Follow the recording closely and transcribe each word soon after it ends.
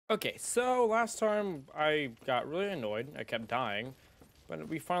Okay, so last time I got really annoyed. I kept dying, but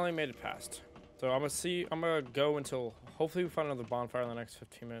we finally made it past. So I'm gonna go until hopefully we find another bonfire in the next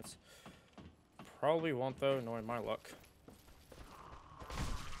 15 minutes. Probably won't though, knowing my luck.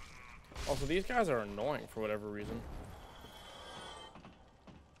 Also, these guys are annoying for whatever reason.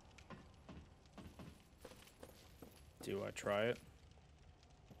 Do I try it?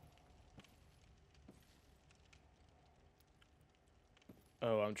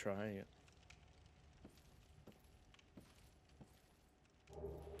 Oh, I'm trying it.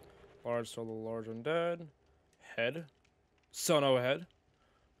 Large solo, large undead. Head. Sono head.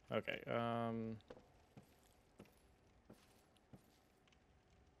 Okay,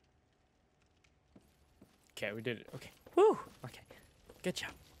 okay, we did it. Okay. Woo! Okay. Good job.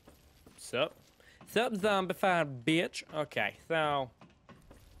 Sup? Sup, zombified bitch. Okay, so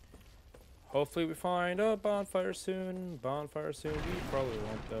hopefully we find a bonfire soon. Bonfire soon. We probably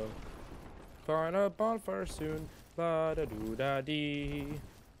won't though. Find a bonfire soon. La da doo da dee.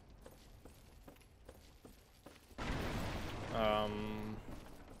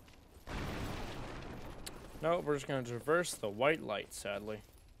 No, we're just gonna traverse the white light, sadly.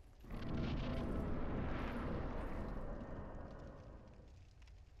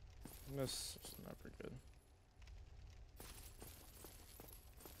 This is never good.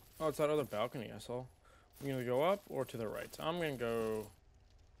 Oh, it's that other balcony I saw. I'm gonna go up or to the right. I'm gonna go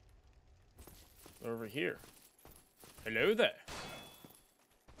over here. Hello there.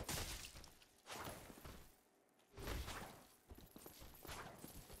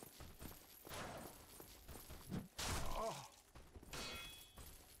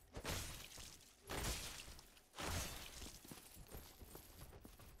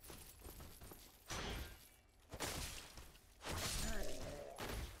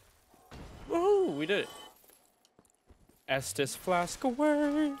 Woohoo! We did it. Estes flask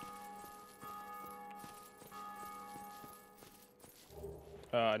away.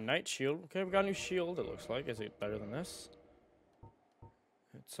 Night shield. Okay, we got a new shield, it looks like. Is it better than this?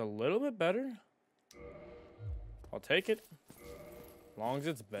 It's a little bit better. I'll take it. As long as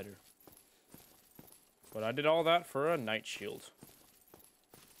it's better. But I did all that for a night shield.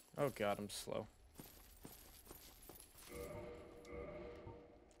 Oh god, I'm slow.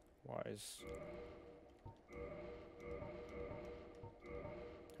 Wise.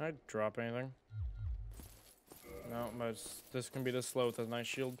 Can I drop anything? No, this can be this slow with a nice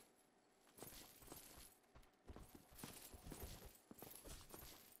shield.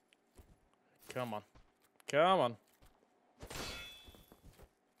 Come on. Come on.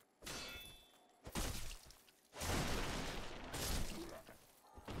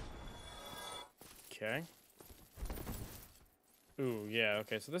 Okay. Ooh, yeah,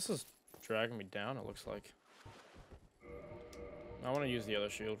 okay, so this is dragging me down, it looks like. I want to use the other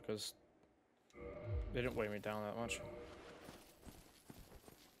shield because they didn't weigh me down that much.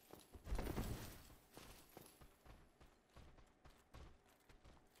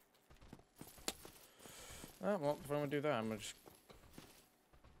 Oh, well, if I'm gonna do that, I'm gonna just...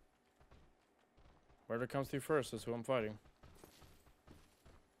 Whoever comes through first is who I'm fighting.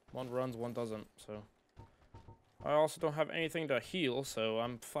 One runs, one doesn't, so... I also don't have anything to heal, so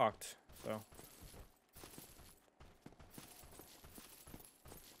I'm fucked, so...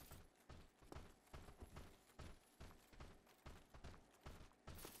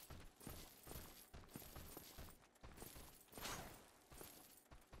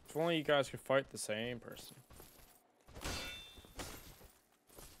 If only you guys could fight the same person.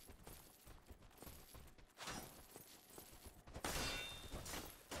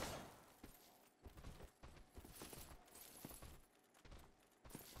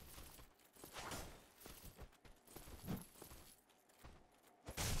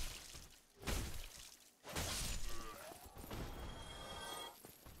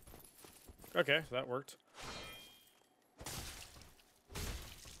 Okay, so that worked.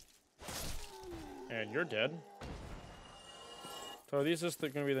 And you're dead. So are these just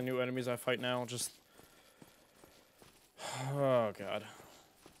gonna be the new enemies I fight now? Just... Oh, God.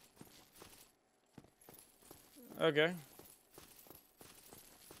 Okay.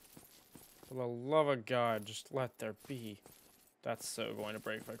 For the love of God, just let there be. That's so going to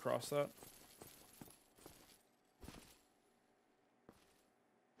break if I cross that.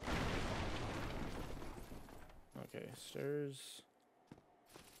 Okay, stairs.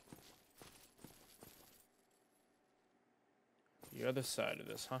 The other side of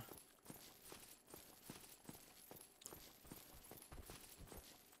this, huh?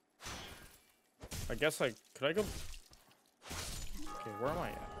 I guess could I go? Okay, where am I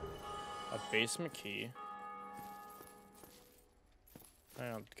at? A basement key.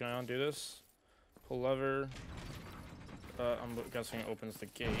 Hang on, can I undo this? Pull lever. I'm guessing it opens the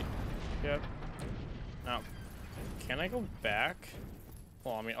gate. Yep. Now, can I go back?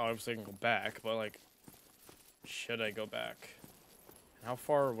 Well, I mean, obviously I can go back, but like, should I go back? How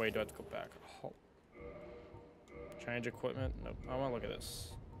far away do I have to go back? Oh. Change equipment? Nope. I want to look at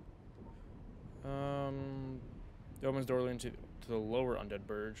this. The opens door leading to the lower undead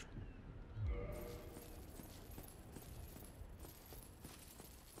burge.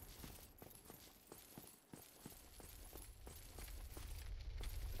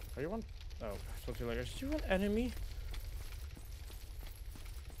 Are you one? Oh, so you're like, are you an enemy?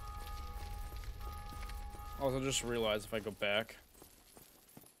 Also, just realized if I go back.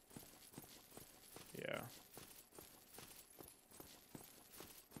 Yeah.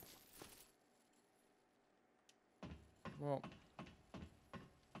 Well.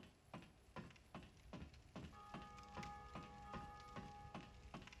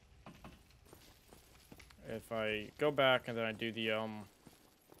 If I go back and then I do the,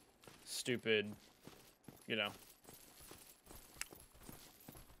 stupid, you know.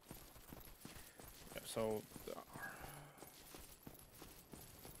 Yeah, so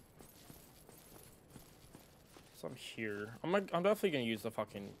I'm here. I'm definitely gonna use the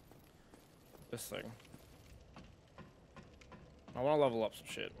fucking this thing. I want to level up some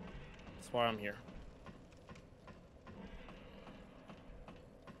shit. That's why I'm here.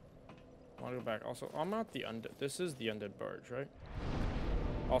 I want to go back. Also, I'm not the undead. This is the undead barge, right?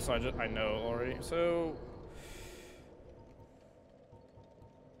 Also, I know already. So,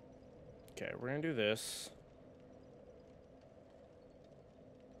 okay, we're gonna do this.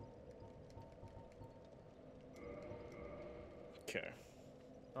 Okay.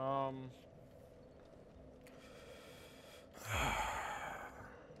 Oh,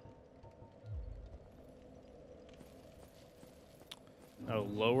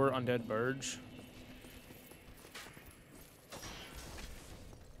 lower undead burge.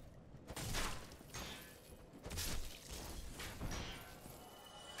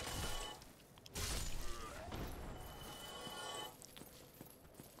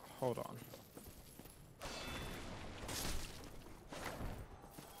 Hold on.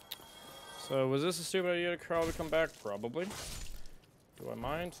 So, was this a stupid idea to Carl to come back? Probably. Do I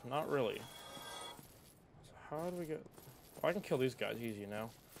mind? Not really. So how do we get... Oh, I can kill these guys easy now.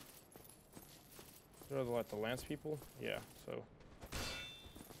 They're the lance people? Yeah, so...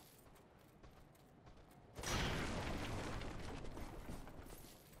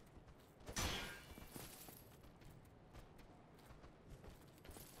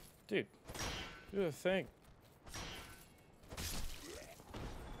 Dude, do the thing.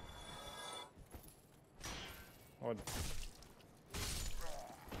 Oh.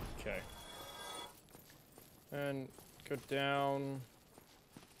 Okay. And go down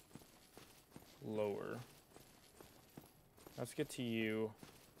lower. Let's get to you.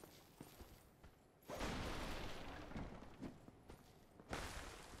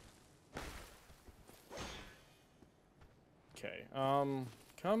 Okay,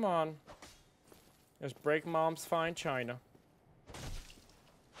 come on. Just break mom's fine china.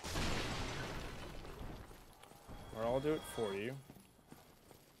 Or I'll do it for you.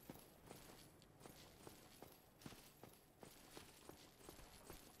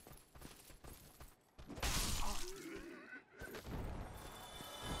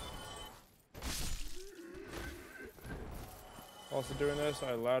 Also doing this, it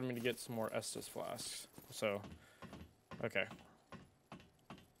allowed me to get some more Estus flasks. So, okay.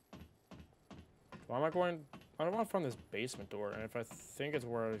 Why am I going... I don't want to find this basement door, and if I think it's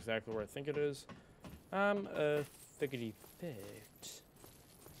exactly where I think it is, I'm a thickety fit.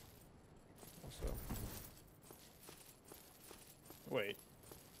 Also... Wait.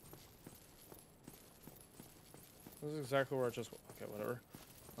 This is exactly where it just... Okay, whatever.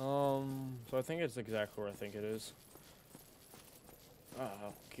 So I think it's exactly where I think it is.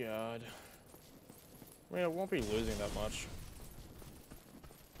 Oh, God. I mean, I won't be losing that much.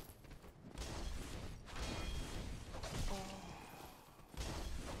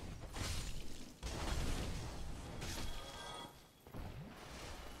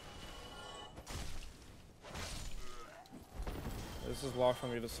 This is locked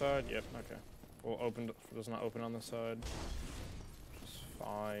on the other side? Yep, okay. Well, opened, does not open on the side. Which is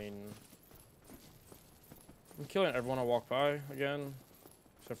fine. I'm killing everyone I walk by again.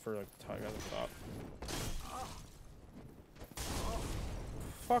 Except for, like, the guy at the top.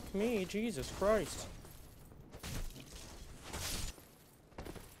 Fuck me, Jesus Christ.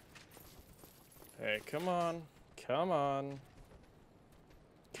 Hey, come on. Come on.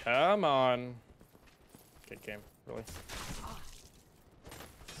 Come on. Good game, really.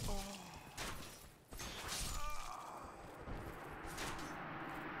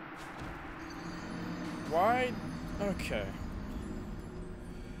 Okay.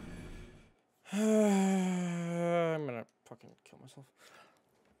 I'm gonna fucking kill myself.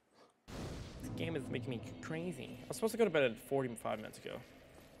 This game is making me crazy. I was supposed to go to bed at 45 minutes ago.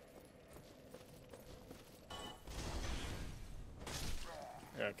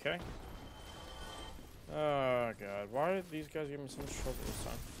 Okay. Oh god, why did these guys give me so much trouble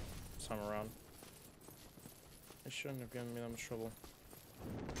this time around? They shouldn't have given me that much trouble.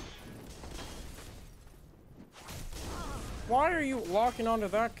 Why are you locking onto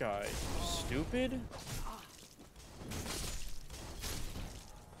that guy? Stupid?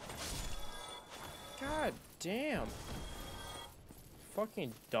 God damn.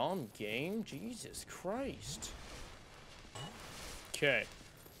 Fucking dumb game. Jesus Christ. Okay.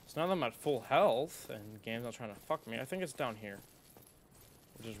 So now that I'm at full health and the game's not trying to fuck me, I think it's down here.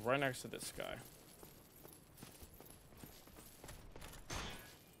 Which is right next to this guy.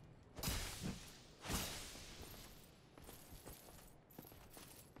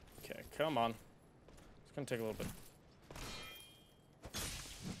 Okay, come on. It's gonna take a little bit.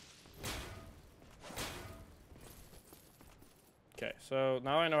 Okay, so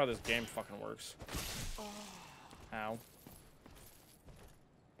now I know how this game fucking works. Ow.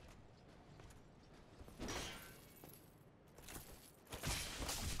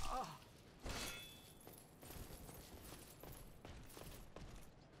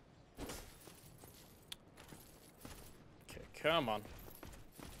 Okay, come on.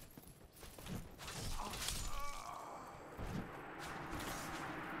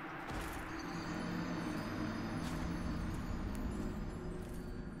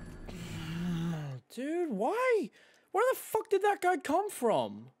 Dude, why? Where the fuck did that guy come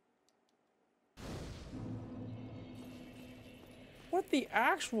from? What the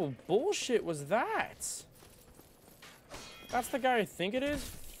actual bullshit was that? That's the guy I think it is?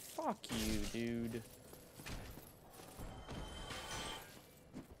 Fuck you, dude.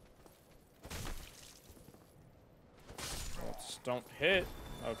 Well, just don't hit.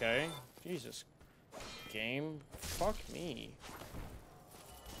 Okay. Jesus. Game. Fuck me.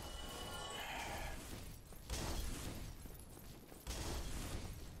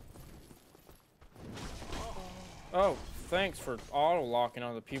 Oh, thanks for auto-locking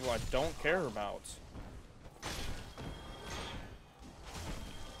on the people I don't care about.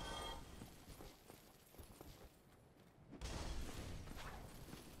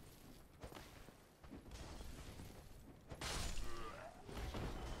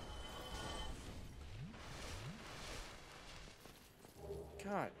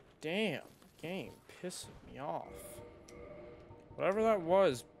 God damn, game pissing me off. Whatever that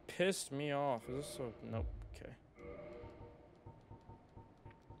was pissed me off. Is this so? Nope. Okay.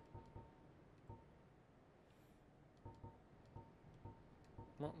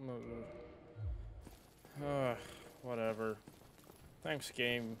 Whatever. Thanks,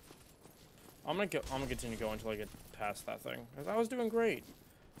 game. I'm gonna continue going until I get past that thing. Cause I was doing great.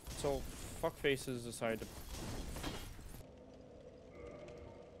 Until fuckfaces decide to.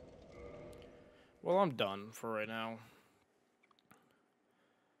 Well, I'm done for right now.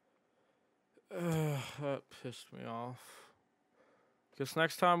 That pissed me off. Because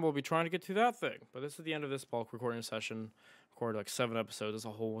next time we'll be trying to get through that thing. But this is the end of this bulk recording session. Recorded like 7 episodes. It's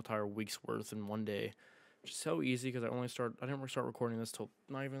a whole entire week's worth in one day. Which is so easy because I didn't start recording this till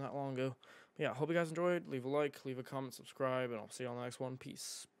not even that long ago. But yeah, hope you guys enjoyed. Leave a like, leave a comment, subscribe, and I'll see you on the next one.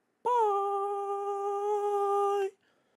 Peace.